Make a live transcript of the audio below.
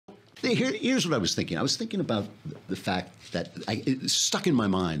Here's what I was thinking. I was thinking about the fact that it stuck in my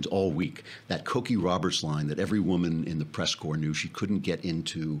mind all week, that Cokie Roberts line that every woman in the press corps knew she couldn't get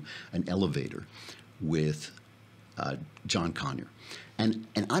into an elevator with John Conyers. And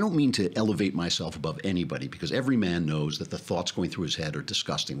I don't mean to elevate myself above anybody, because every man knows that the thoughts going through his head are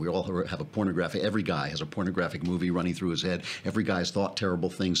disgusting. We all have a pornographic, every guy has a pornographic movie running through his head. Every guy has thought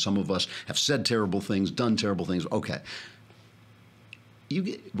terrible things. Some of us have said terrible things, done terrible things. Okay.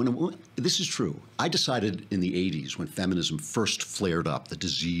 This is true. I decided in the 80s, when feminism first flared up, the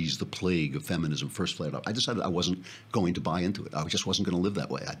disease, the plague of feminism first flared up, I decided I wasn't going to buy into it. I just wasn't going to live that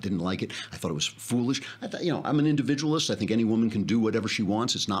way. I didn't like it. I thought it was foolish. I thought, I'm an individualist. I think any woman can do whatever she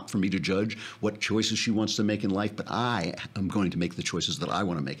wants. It's not for me to judge what choices she wants to make in life, but I am going to make the choices that I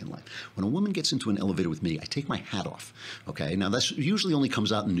want to make in life. When a woman gets into an elevator with me, I take my hat off. Okay? Now, that usually only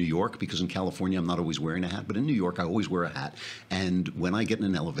comes out in New York, because in California, I'm not always wearing a hat, but in New York, I always wear a hat. And when I get in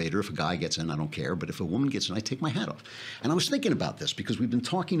an elevator, if a guy gets in, I don't care. But if a woman gets in, I take my hat off. And I was thinking about this because we've been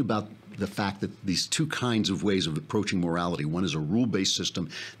talking about the fact that these two kinds of ways of approaching morality. One is a rule-based system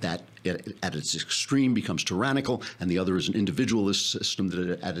that at its extreme becomes tyrannical, and the other is an individualist system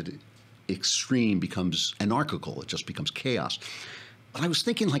that at its extreme becomes anarchical. It just becomes chaos. But I was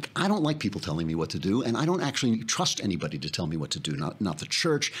thinking, I don't like people telling me what to do, and I don't actually trust anybody to tell me what to do. Not the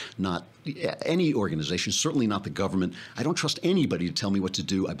church, not any organization, certainly not the government. I don't trust anybody to tell me what to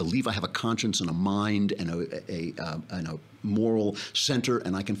do. I believe I have a conscience and a mind and a moral center,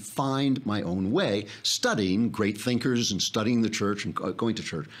 and I can find my own way studying great thinkers and studying the church and going to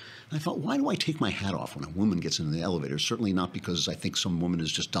church. And I thought, why do I take my hat off when a woman gets in the elevator? Certainly not because I think some woman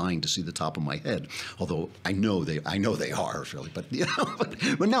is just dying to see the top of my head, although I know they are, really. But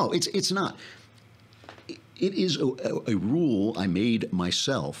but no, it's not. It is a rule I made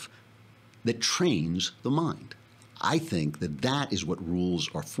myself that trains the mind. I think that is what rules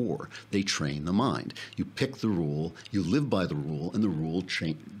are for. They train the mind. You pick the rule, you live by the rule, and the rule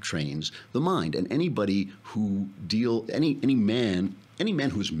trains the mind. And anybody who any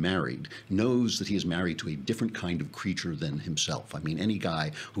man who is married knows that he is married to a different kind of creature than himself. I mean, any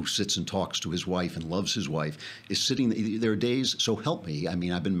guy who sits and talks to his wife and loves his wife is sitting. There are days, so help me. I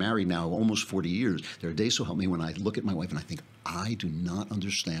mean, I've been married now almost 40 years. There are days, so help me, when I look at my wife and I think, I do not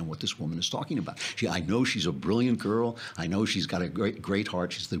understand what this woman is talking about. I know she's a brilliant girl. I know she's got a great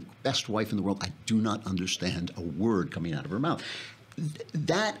heart. She's the best wife in the world. I do not understand a word coming out of her mouth.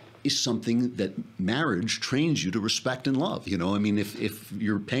 That is something that marriage trains you to respect and love. I mean, if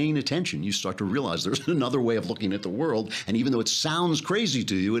you're paying attention, you start to realize there's another way of looking at the world. And even though it sounds crazy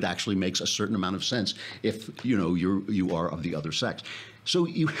to you, it actually makes a certain amount of sense if, you are of the other sex. So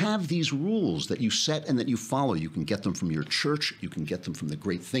you have these rules that you set and that you follow. You can get them from your church. You can get them from the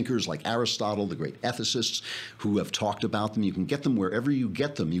great thinkers like Aristotle, the great ethicists who have talked about them. You can get them wherever you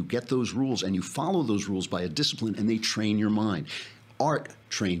get them. You get those rules and you follow those rules by a discipline, and they train your mind. Art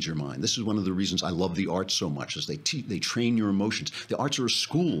trains your mind. This is one of the reasons I love the arts so much, is they train your emotions. The arts are a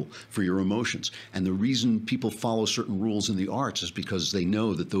school for your emotions. And the reason people follow certain rules in the arts is because they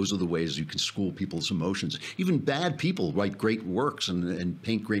know that those are the ways you can school people's emotions. Even bad people write great works and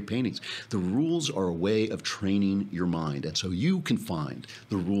paint great paintings. The rules are a way of training your mind. And so you can find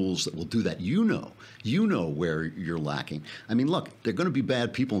the rules that will do that. You know where you're lacking. I mean, look, there are going to be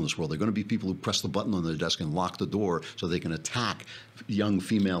bad people in this world. There are going to be people who press the button on their desk and lock the door so they can attack young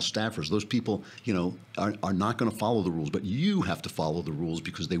female staffers. Those people, are not going to follow the rules, but you have to follow the rules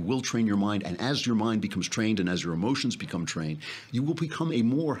because they will train your mind. And as your mind becomes trained and as your emotions become trained, you will become a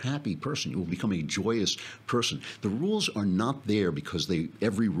more happy person. You will become a joyous person. The rules are not there because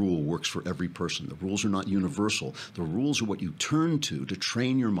every rule works for every person. The rules are not universal. The rules are what you turn to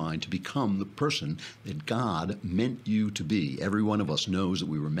train your mind to become the person that God meant you to be. Every one of us knows that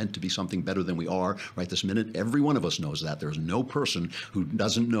we were meant to be something better than we are right this minute. Every one of us knows that. There's no person who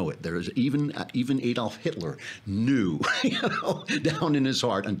doesn't know it. There is even Adolf Hitler knew, down in his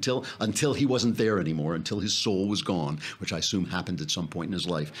heart until he wasn't there anymore, until his soul was gone, which I assume happened at some point in his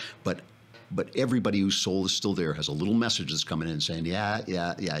life. But everybody whose soul is still there has a little message that's coming in saying, yeah,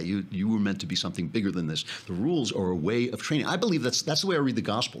 you were meant to be something bigger than this. The rules are a way of training. I believe that's the way I read the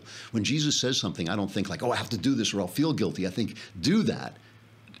gospel. When Jesus says something, I don't think I have to do this or I'll feel guilty. I think, do that.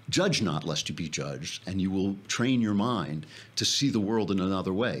 Judge not, lest you be judged, and you will train your mind to see the world in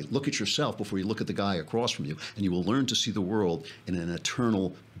another way. Look at yourself before you look at the guy across from you, and you will learn to see the world in an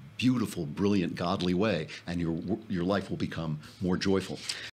eternal, beautiful, brilliant, godly way, and your life will become more joyful.